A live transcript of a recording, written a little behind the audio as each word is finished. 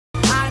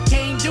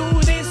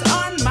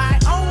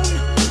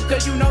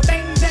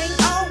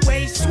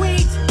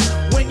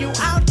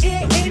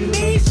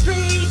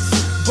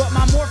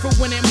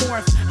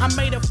I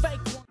made a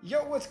fake one.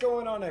 Yo, what's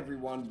going on,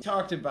 everyone? We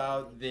talked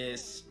about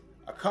this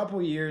a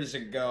couple years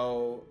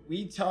ago.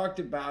 We talked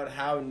about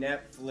how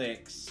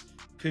Netflix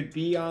could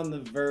be on the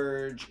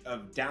verge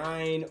of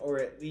dying, or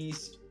at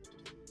least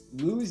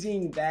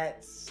losing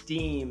that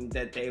steam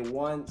that they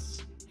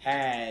once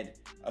had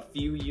a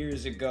few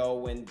years ago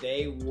when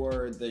they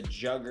were the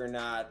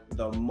juggernaut,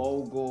 the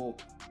mogul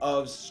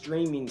of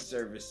streaming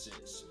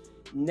services.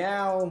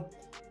 Now,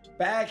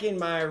 back in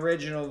my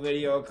original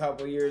video a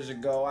couple years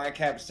ago, I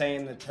kept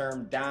saying the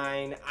term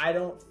dying. I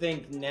don't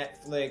think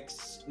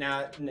Netflix,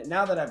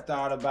 now that I've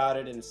thought about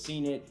it and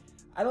seen it,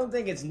 I don't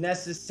think it's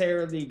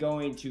necessarily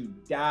going to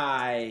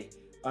die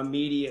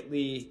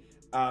immediately.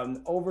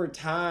 Over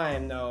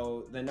time,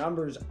 though, the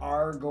numbers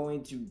are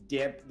going to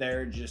dip.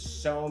 There are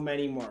just so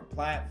many more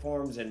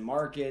platforms and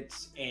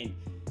markets, and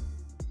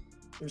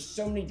there's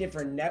so many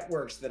different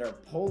networks that are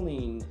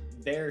pulling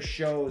their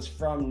shows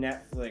from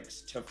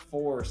Netflix to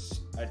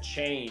force a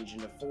change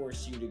and to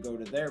force you to go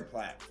to their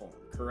platform,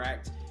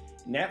 correct?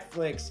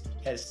 Netflix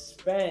has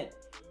spent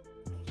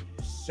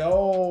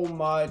so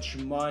much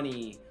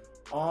money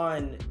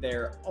on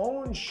their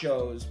own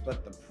shows,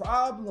 but the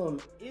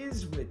problem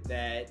is with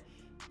that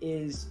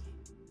is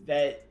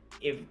that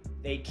if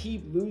they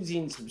keep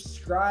losing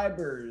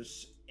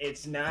subscribers,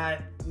 it's not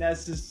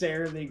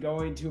necessarily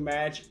going to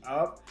match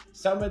up.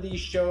 Some of these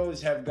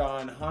shows have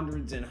gone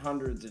hundreds and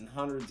hundreds and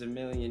hundreds of $1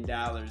 million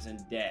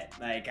in debt.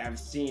 Like, I've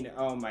seen,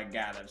 oh my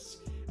God,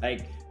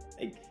 like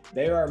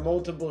there are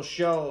multiple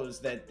shows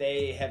that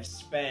they have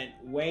spent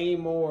way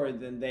more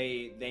than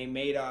they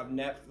made off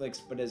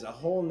Netflix, but as a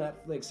whole,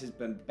 Netflix has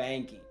been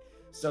banking.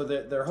 So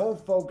their whole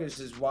focus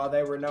is, while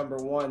they were number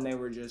one, they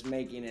were just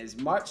making as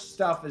much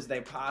stuff as they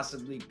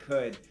possibly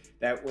could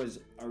that was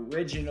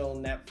original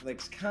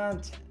Netflix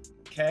content,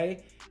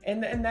 okay?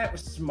 And that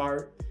was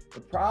smart.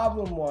 The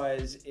problem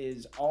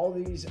is all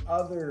these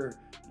other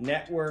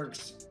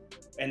networks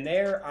and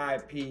their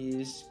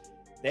IPs,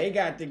 they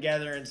got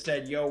together and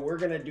said, yo, we're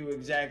going to do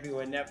exactly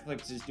what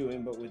Netflix is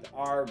doing, but with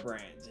our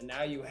brands. And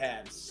now you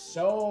have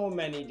so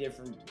many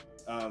different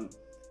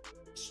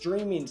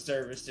streaming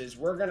services.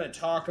 We're going to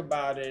talk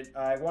about it.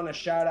 I want to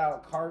shout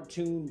out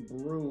Cartoon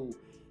Brew.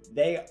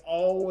 They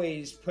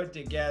always put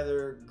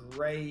together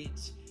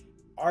great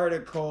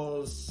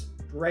articles,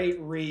 great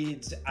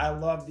reads. I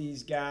love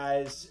these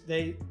guys.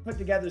 They put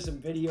together some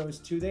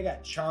videos too. They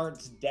got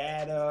charts,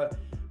 data.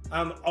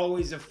 I'm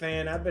always a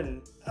fan. I've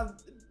been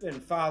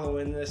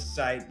following this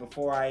site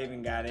before I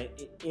even got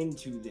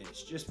into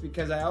this, just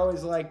because I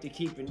always like to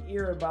keep an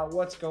ear about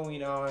what's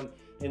going on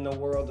in the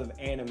world of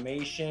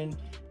animation.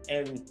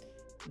 And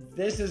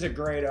this is a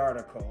great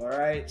article, all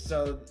right?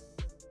 So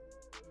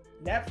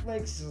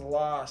Netflix has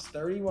lost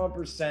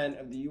 31%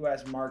 of the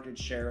US market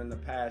share in the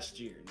past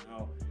year.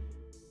 Now,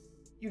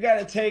 you got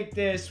to take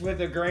this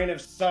with a grain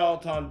of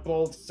salt on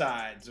both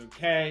sides,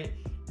 okay?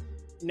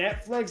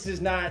 Netflix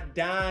is not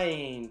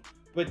dying,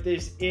 but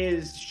this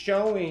is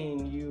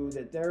showing you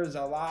that there's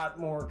a lot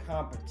more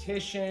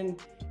competition,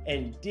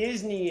 and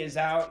Disney is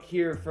out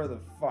here for the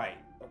fight,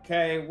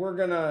 okay? We're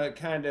going to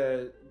kind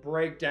of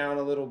break down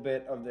a little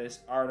bit of this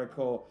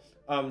article.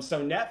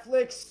 So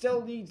Netflix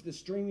still leads the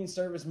streaming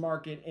service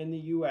market in the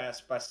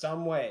US by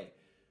some way,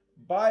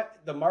 but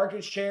the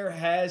market share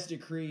has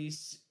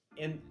decreased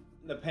in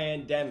the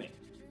pandemic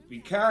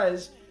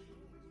because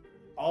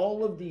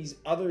all of these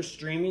other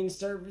streaming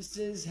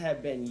services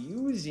have been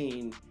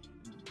using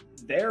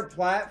their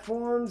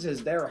platforms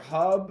as their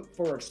hub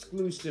for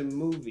exclusive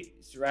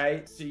movies,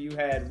 right? So you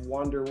had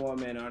Wonder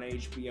Woman on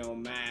HBO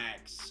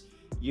Max.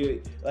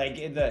 You like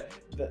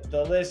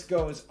the list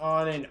goes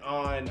on and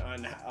on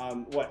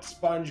what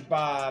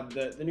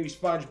SpongeBob, the new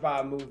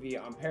SpongeBob movie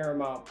on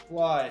Paramount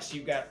Plus.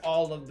 You got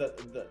all of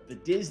the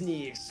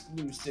Disney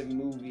exclusive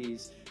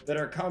movies that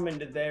are coming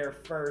to there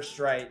first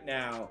right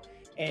now,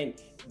 and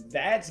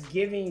that's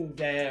giving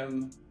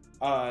them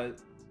a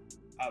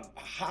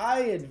high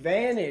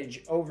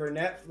advantage over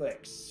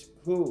Netflix.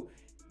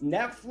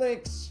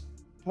 Netflix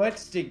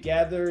puts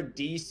together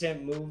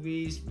decent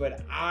movies,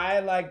 but I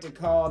like to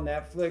call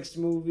Netflix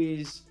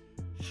movies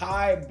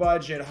high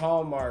budget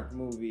Hallmark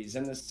movies,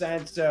 in the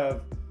sense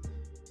of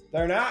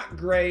they're not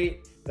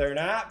great, they're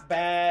not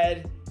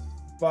bad,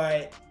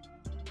 but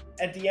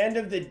at the end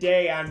of the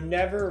day, I'm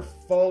never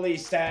fully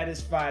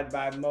satisfied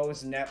by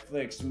most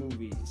Netflix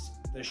movies.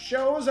 The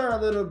shows are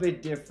a little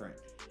bit different.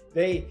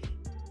 They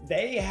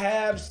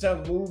have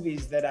some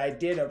movies that I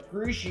did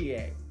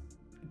appreciate,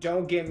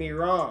 don't get me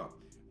wrong.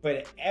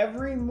 But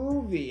every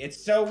movie,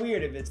 it's so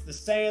weird. If it's the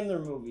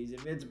Sandler movies,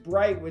 if it's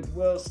Bright with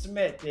Will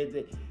Smith,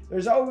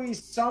 there's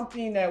always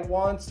something that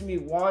wants me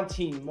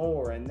wanting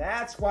more. And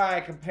that's why I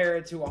compare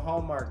it to a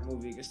Hallmark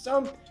movie. Because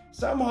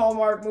some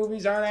Hallmark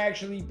movies aren't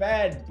actually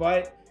bad,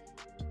 but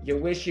you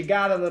wish you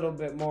got a little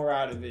bit more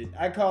out of it.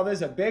 I call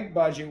this a big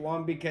budget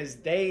one because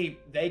they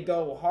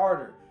go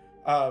harder.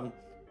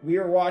 We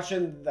were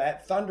watching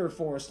that Thunder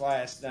Force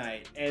last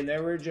night, and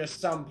there were just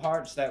some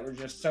parts that were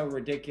just so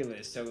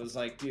ridiculous. So it was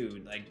like,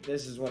 dude, like,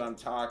 this is what I'm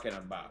talking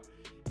about.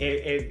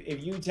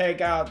 if you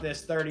take out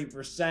this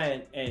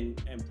 30%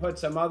 and put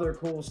some other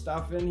cool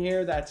stuff in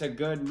here, that's a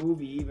good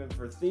movie even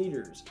for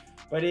theaters.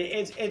 But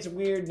it's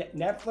weird.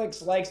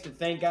 Netflix likes to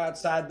think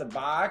outside the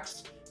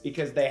box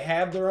because they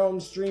have their own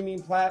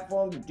streaming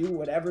platform to do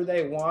whatever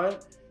they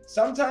want.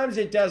 Sometimes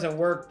it doesn't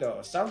work though.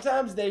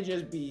 Sometimes they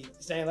just be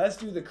saying, let's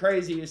do the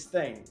craziest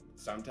thing.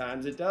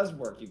 Sometimes it does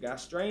work. You got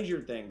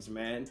Stranger Things,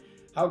 man.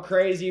 How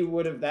crazy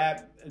would have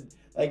that,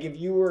 like if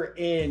you were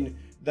in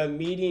the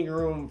meeting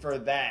room for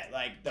that,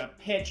 like the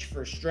pitch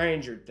for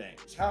Stranger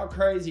Things. How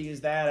crazy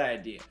is that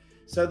idea?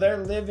 So they're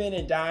living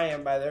and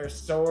dying by their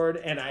sword,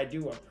 and I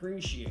do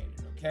appreciate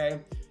it, okay?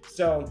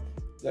 So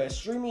the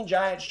streaming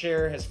giant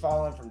share has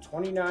fallen from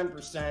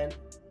 29%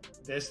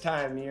 this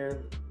time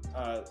year.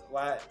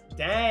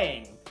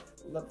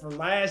 From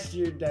last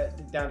year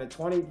down to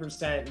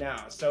 20%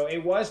 now. So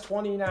it was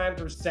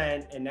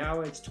 29% and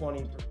now it's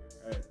 20.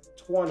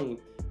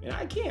 And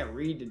I can't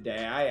read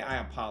today. I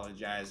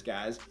apologize,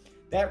 guys.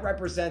 That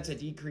represents a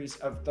decrease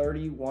of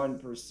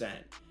 31%.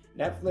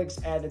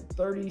 Netflix added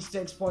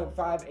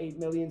 36.58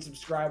 million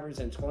subscribers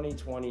in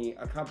 2020,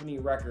 a company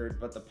record,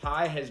 but the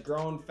pie has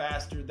grown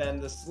faster than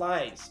the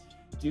slice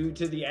due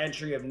to the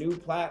entry of new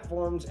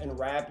platforms and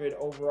rapid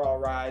overall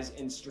rise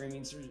in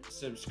streaming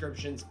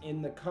subscriptions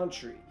in the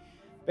country.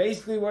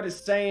 Basically what it's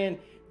saying,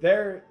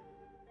 Netflix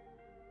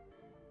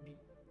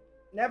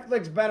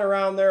been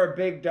around, they're a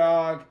big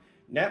dog.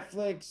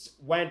 Netflix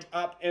went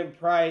up in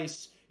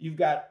price. You've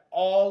got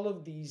all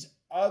of these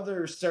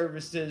other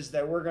services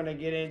that we're going to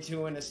get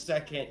into in a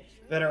second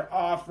that are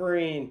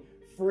offering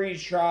free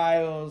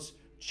trials,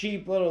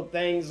 cheap little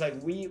things.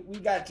 Like we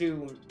got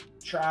to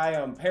try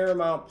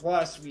Paramount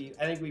Plus.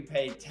 I think we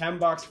paid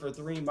 $10 for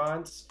 3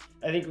 months.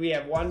 I think we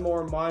have one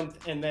more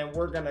month, and then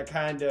we're gonna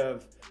kind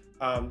of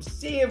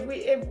see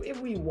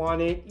if we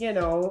want it. You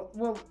know,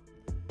 well,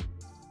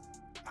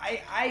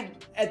 I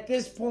at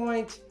this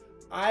point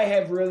I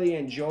have really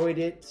enjoyed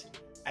it.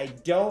 I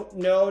don't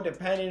know,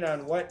 depending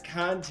on what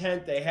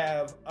content they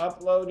have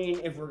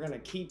uploading, if we're gonna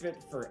keep it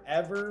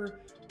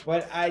forever.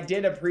 But I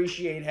did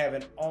appreciate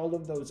having all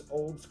of those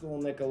old school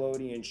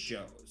Nickelodeon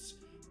shows.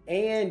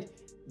 And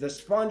the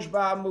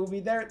SpongeBob movie,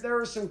 there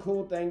were some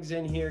cool things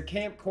in here.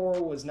 Camp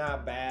Coral was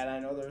not bad. I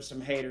know there's some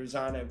haters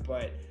on it,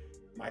 but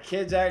my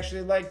kids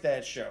actually like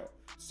that show.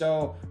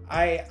 So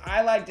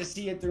I like to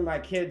see it through my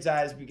kids'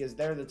 eyes because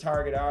they're the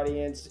target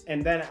audience.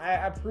 And then I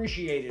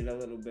appreciate it a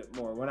little bit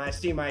more when I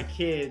see my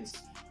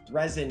kids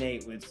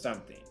resonate with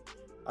something.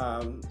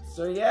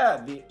 So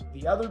yeah,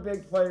 the other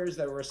big players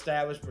that were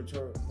established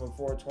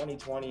before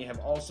 2020 have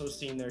also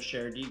seen their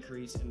share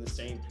decrease in the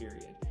same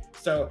period.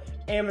 So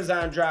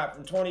Amazon dropped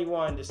from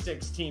 21 to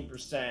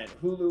 16%,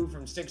 Hulu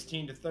from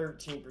 16 to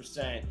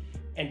 13%,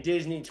 and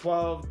Disney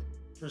 12%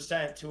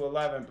 to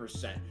 11%.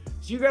 So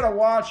you got to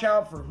watch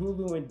out for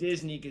Hulu and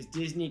Disney because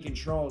Disney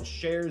controls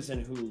shares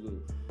in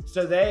Hulu.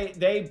 So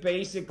they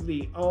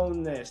basically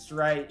own this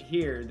right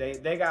here.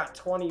 They got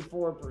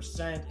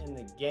 24% in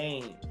the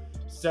game.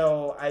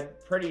 So I'm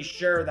pretty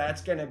sure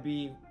that's going to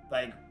be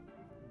like,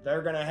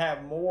 they're going to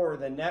have more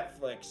than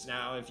Netflix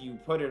now if you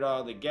put it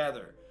all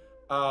together.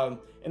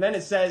 And then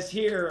it says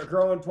here, a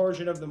growing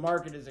portion of the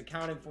market is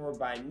accounted for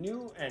by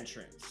new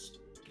entrants.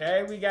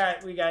 Okay, we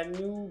got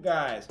new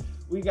guys.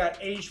 We got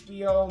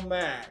HBO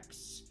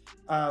Max.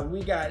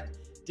 We got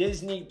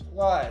Disney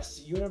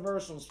Plus,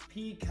 Universal's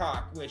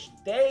Peacock, which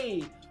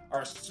they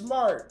are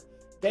smart.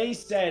 They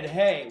said,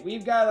 hey,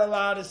 we've got a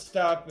lot of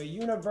stuff, but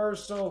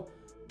Universal,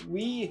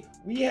 we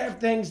have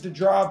things to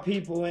draw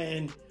people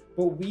in,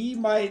 but we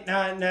might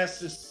not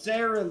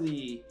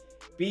necessarily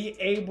be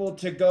able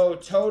to go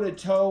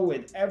toe-to-toe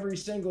with every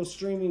single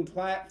streaming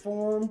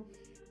platform.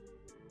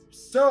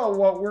 So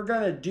what we're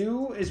going to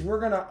do is we're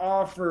going to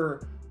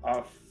offer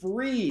a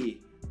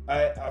free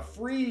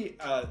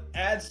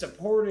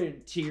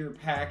ad-supported tier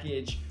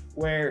package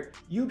where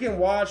you can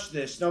watch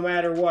this no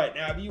matter what.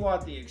 Now, if you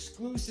want the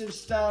exclusive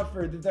stuff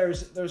or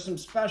there's some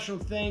special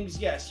things,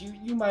 yes,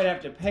 you might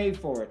have to pay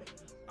for it.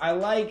 I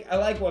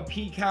like what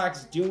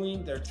Peacock's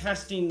doing. They're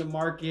testing the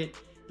market.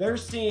 They're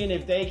seeing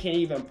if they can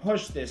even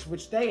push this,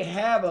 which they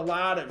have a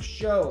lot of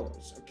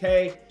shows,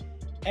 okay?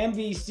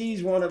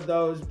 NBC's one of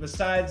those,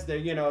 besides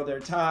their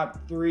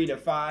top 3 to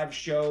 5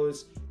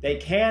 shows. They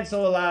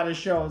cancel a lot of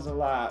shows a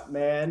lot,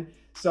 man.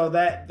 So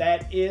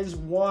that is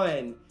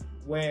one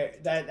where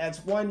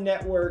that's one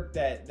network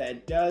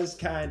that does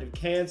kind of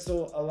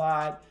cancel a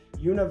lot.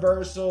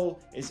 Universal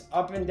is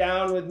up and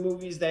down with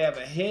movies. They have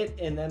a hit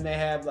and then they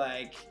have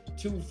like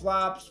 2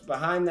 flops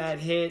behind that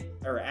hit,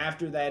 or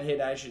after that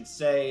hit, I should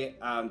say.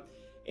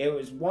 It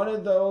was one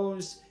of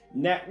those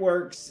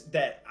networks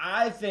that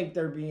I think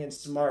they're being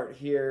smart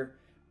here.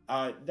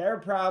 They're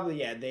probably,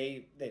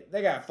 they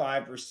got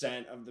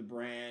 5% of the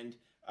brand.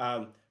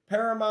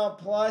 Paramount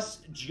Plus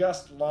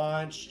just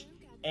launched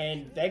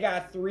and they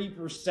got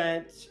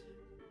 3%.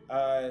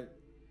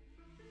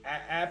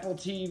 Apple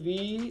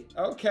TV,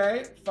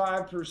 okay,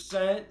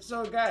 5%.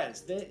 So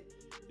guys,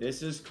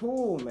 this is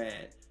cool,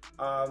 man.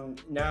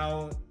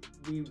 Now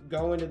we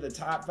go into the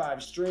top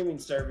 5 streaming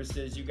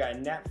services, you got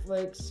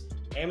Netflix,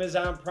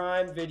 Amazon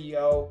Prime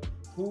Video,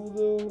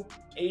 Hulu,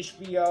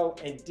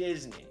 HBO, and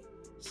Disney.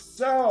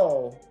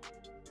 So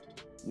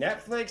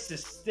Netflix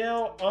is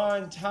still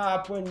on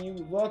top when you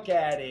look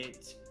at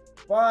it,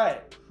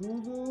 but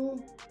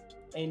Hulu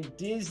and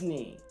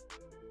Disney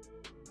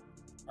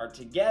are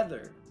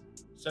together.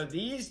 So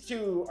these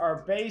two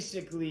are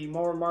basically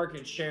more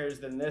market shares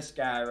than this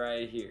guy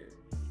right here.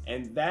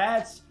 And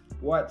that's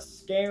what's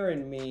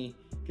scaring me,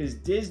 because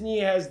Disney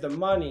has the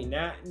money.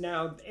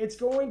 Now, it's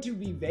going to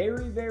be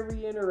very,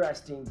 very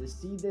interesting to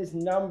see this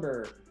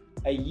number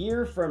a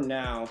year from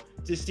now,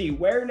 to see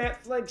where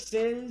Netflix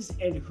is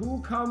and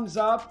who comes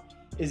up.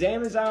 Is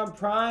Amazon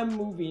Prime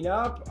moving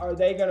up? Are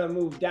they going to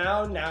move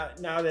down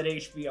now that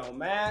HBO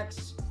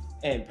Max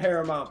and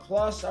Paramount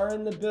Plus are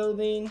in the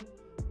building?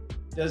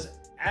 Does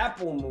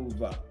Apple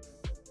move up?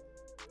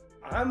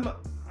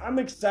 I'm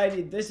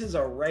excited. This is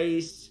a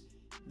race.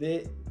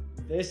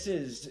 This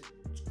is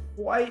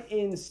quite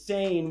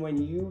insane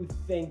when you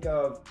think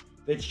of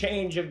the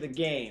change of the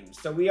game.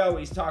 So we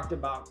always talked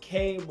about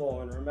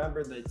cable and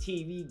remember the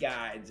TV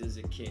guides as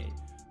a kid.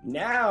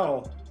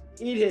 Now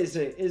it is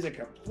a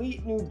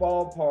complete new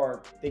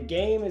ballpark. The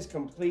game is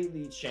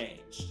completely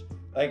changed.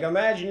 Like,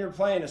 imagine you're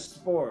playing a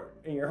sport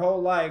and your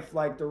whole life,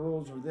 like, the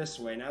rules were this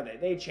way. Now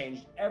they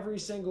changed every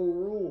single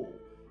rule.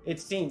 It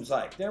seems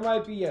like there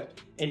might be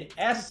an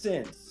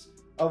essence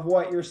of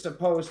what you're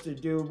supposed to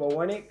do, but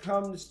when it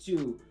comes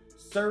to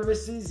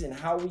services and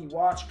how we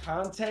watch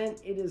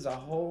content, it is a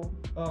whole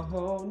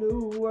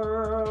new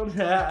world.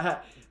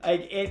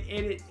 Like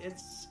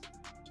it's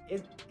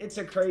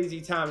a crazy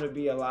time to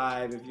be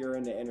alive if you're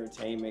into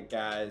entertainment,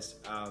 guys.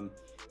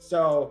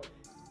 So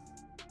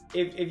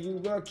if you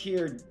look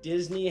here,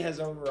 Disney has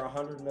over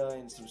 100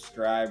 million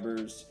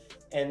subscribers,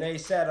 and they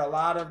said a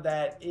lot of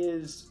that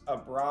is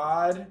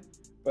abroad,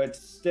 but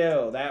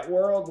still, that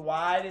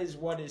worldwide is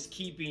what is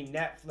keeping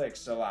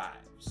Netflix alive.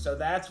 So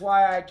that's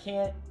why I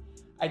can't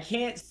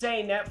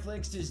say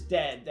Netflix is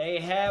dead. They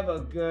have a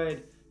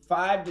good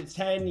 5 to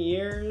 10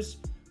 years,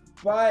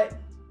 but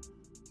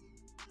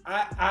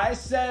I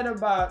said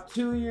about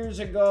 2 years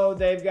ago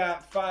they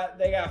got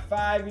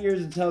 5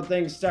 years until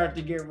things start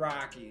to get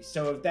rocky.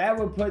 So if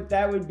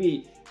that would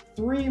be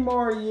 3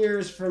 more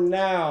years from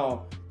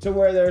now to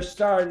where they're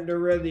starting to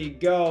really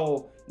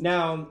go.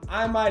 Now,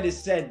 I might have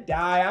said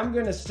die. I'm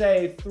going to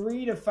say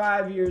 3 to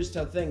 5 years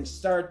till things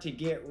start to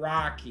get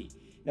rocky.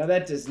 Now,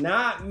 that does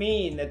not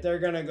mean that they're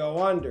going to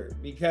go under,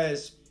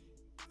 because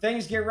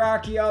things get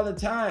rocky all the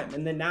time.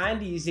 In the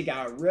 90s, it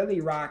got really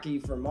rocky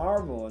for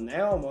Marvel, and they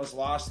almost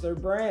lost their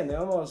brand. They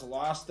almost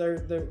lost their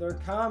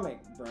comic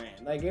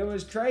brand. Like, it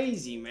was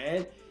crazy,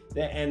 man.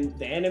 And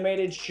the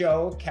animated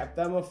show kept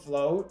them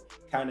afloat,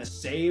 kind of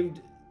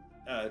saved,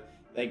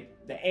 like,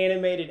 the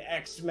animated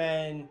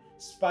X-Men,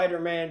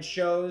 Spider-Man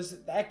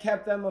shows, that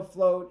kept them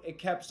afloat. It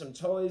kept some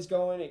toys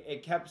going.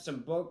 It kept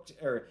some books,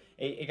 or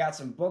it got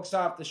some books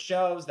off the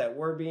shelves that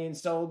were being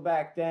sold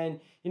back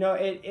then. You know,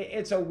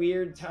 it's a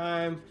weird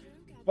time,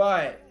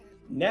 but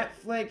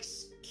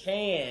Netflix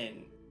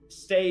can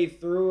stay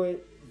through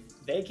it.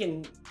 They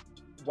can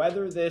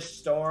weather this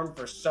storm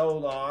for so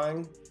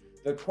long.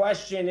 The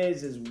question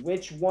is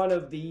which one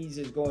of these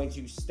is going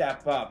to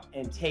step up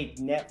and take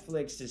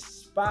Netflix's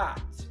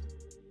spot?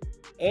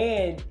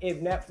 And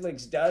if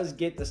Netflix does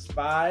get the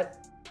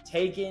spot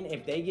taken,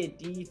 if they get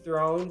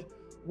dethroned,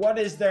 what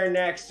is their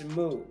next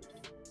move?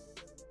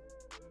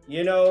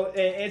 You know,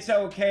 it's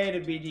okay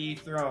to be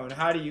dethroned.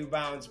 How do you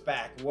bounce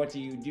back? What do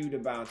you do to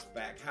bounce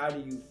back? How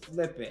do you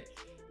flip it?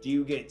 Do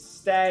you get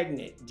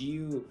stagnant?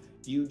 Do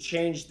you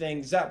change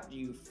things up? Do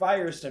you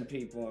fire some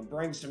people and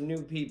bring some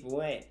new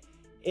people in?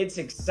 It's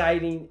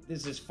exciting.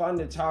 This is fun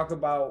to talk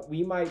about.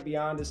 We might be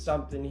onto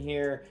something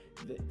here.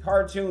 The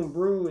Cartoon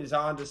Brew is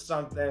onto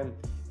something,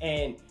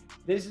 and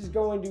this is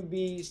going to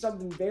be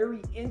something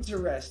very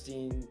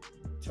interesting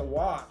to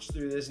watch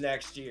through this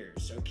next year.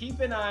 So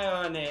keep an eye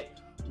on it.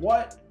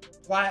 What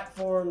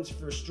platforms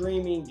for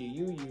streaming do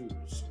you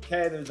use?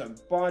 Okay, there's a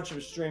bunch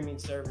of streaming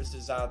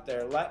services out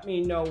there. Let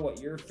me know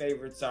what your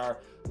favorites are.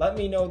 Let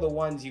me know the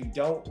ones you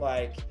don't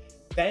like.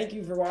 Thank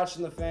you for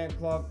watching the Fan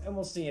Club, and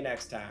we'll see you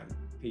next time.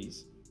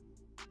 Peace.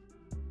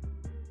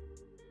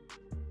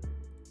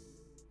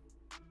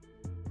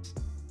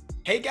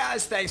 Hey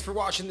guys, thanks for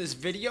watching this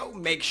video.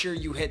 Make sure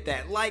you hit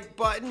that like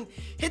button,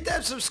 hit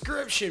that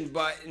subscription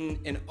button,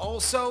 and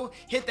also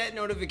hit that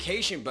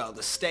notification bell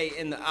to stay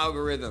in the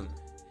algorithm.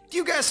 Do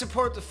you guys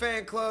support the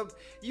Fan Club?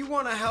 You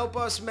want to help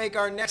us make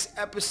our next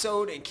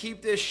episode and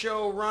keep this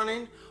show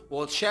running?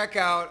 Well, check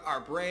out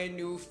our brand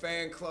new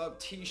Fan Club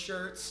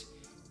t-shirts.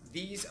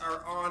 These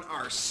are on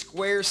our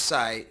Square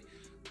site.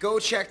 Go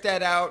check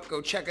that out.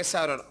 Go check us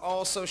out on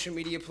all social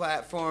media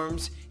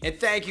platforms. And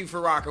thank you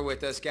for rocking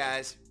with us,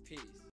 guys.